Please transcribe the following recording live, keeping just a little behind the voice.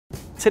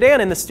Today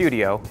on In the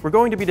Studio, we're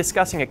going to be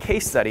discussing a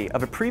case study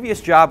of a previous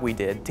job we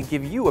did to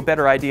give you a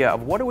better idea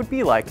of what it would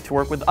be like to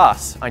work with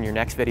us on your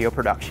next video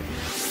production.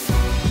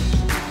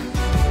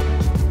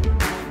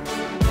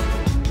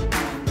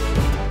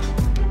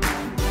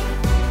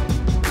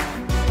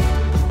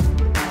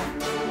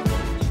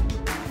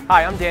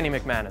 Hi, I'm Danny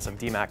McManus of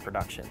D-Mak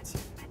Productions.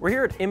 We're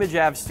here at Image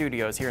Ave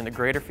Studios here in the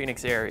greater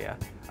Phoenix area,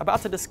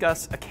 about to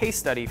discuss a case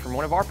study from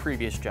one of our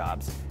previous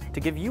jobs to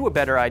give you a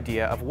better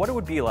idea of what it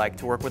would be like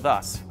to work with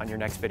us on your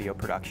next video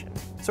production.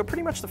 So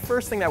pretty much the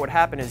first thing that would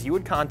happen is you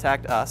would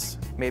contact us,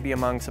 maybe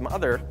among some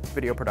other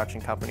video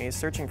production companies,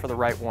 searching for the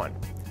right one.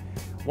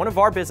 One of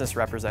our business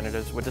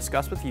representatives would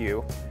discuss with you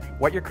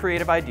what your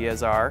creative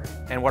ideas are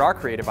and what our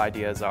creative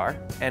ideas are,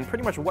 and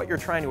pretty much what you're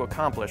trying to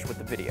accomplish with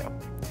the video.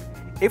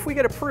 If we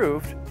get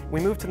approved, we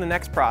move to the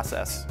next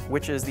process,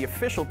 which is the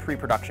official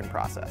pre-production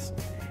process.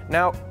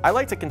 Now, I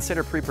like to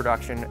consider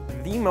pre-production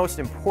the most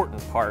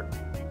important part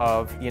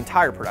of the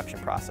entire production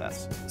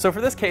process. So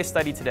for this case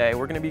study today,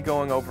 we're going to be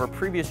going over a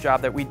previous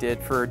job that we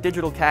did for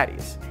Digital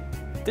Caddies.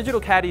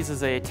 Digital Caddies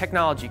is a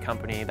technology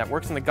company that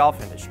works in the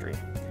golf industry.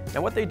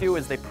 Now what they do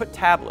is they put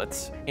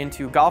tablets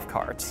into golf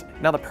carts.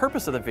 Now the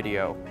purpose of the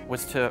video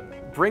was to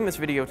bring this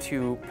video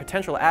to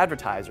potential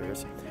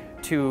advertisers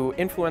to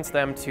influence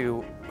them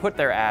to put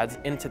their ads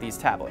into these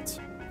tablets.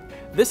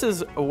 This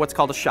is what's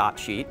called a shot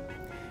sheet.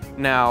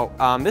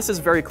 Now, this is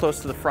very close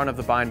to the front of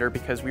the binder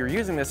because we were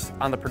using this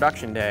on the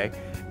production day,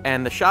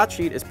 and the shot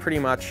sheet is pretty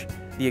much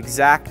the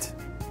exact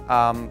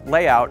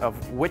layout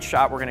of which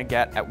shot we're going to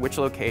get at which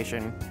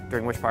location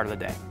during which part of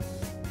the day.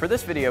 For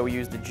this video, we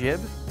used a jib,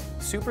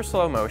 super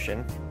slow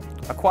motion,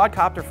 a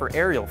quadcopter for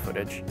aerial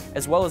footage,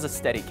 as well as a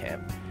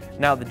Steadicam.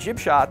 Now the jib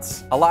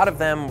shots, a lot of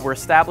them were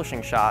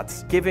establishing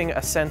shots, giving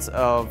a sense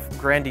of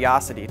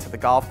grandiosity to the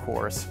golf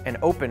course and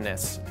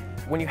openness.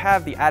 When you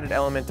have the added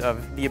element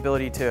of the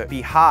ability to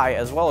be high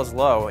as well as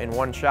low in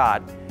one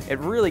shot, it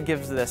really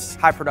gives this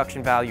high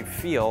production value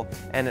feel,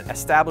 and it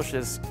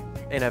establishes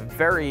in a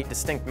very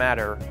distinct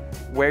manner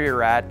where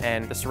you're at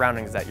and the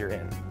surroundings that you're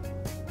in.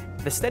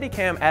 The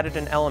Steadicam added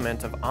an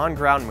element of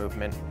on-ground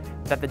movement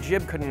that the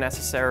jib couldn't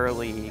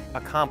necessarily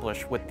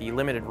accomplish with the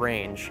limited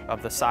range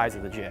of the size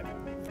of the jib.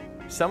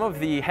 Some of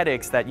the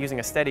headaches that using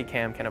a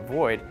Steadicam can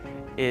avoid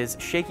is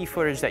shaky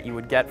footage that you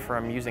would get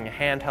from using a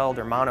handheld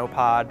or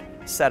monopod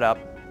setup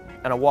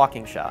and a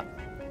walking shot.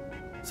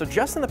 So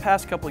just in the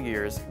past couple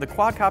years, the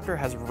quadcopter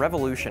has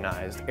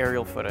revolutionized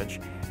aerial footage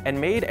and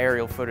made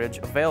aerial footage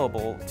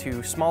available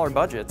to smaller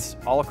budgets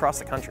all across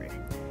the country.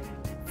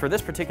 For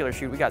this particular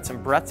shoot, we got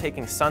some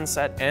breathtaking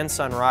sunset and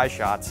sunrise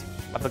shots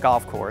of the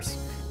golf course,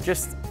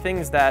 just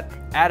things that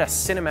add a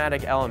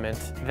cinematic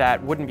element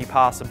that wouldn't be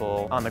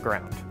possible on the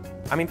ground.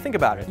 I mean, think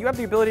about it. You have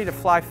the ability to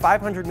fly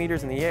 500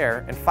 meters in the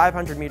air and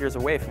 500 meters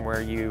away from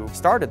where you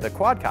started the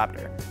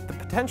quadcopter. The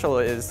potential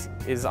is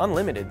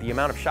unlimited, the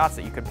amount of shots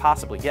that you could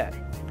possibly get.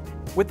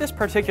 With this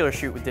particular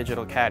shoot with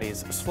Digital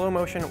Caddies, slow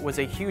motion was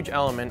a huge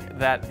element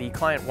that the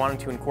client wanted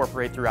to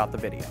incorporate throughout the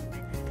video.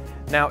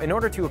 Now, in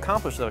order to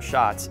accomplish those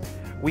shots,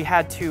 we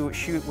had to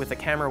shoot with a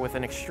camera with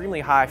an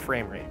extremely high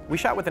frame rate. We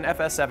shot with an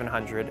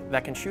FS700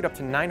 that can shoot up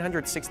to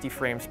 960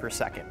 frames per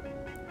second.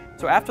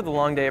 So after the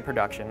long day of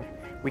production,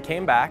 we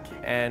came back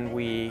and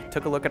we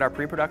took a look at our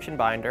pre-production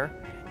binder,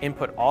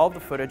 input all of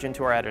the footage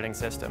into our editing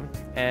system,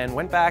 and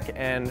went back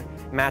and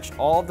matched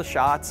all of the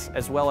shots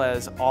as well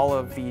as all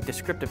of the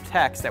descriptive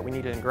text that we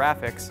needed in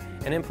graphics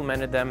and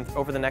implemented them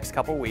over the next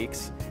couple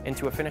weeks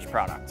into a finished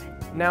product.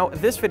 Now,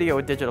 this video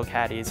with Digital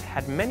Caddies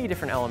had many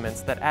different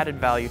elements that added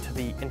value to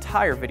the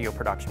entire video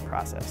production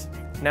process.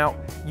 Now,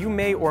 you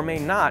may or may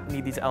not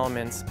need these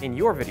elements in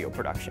your video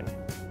production.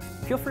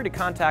 Feel free to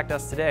contact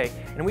us today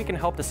and we can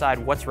help decide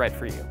what's right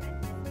for you.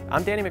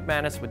 I'm Danny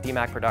McManus with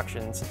D-Mak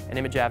Productions and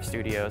Image Ave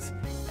Studios,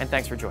 and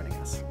thanks for joining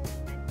us.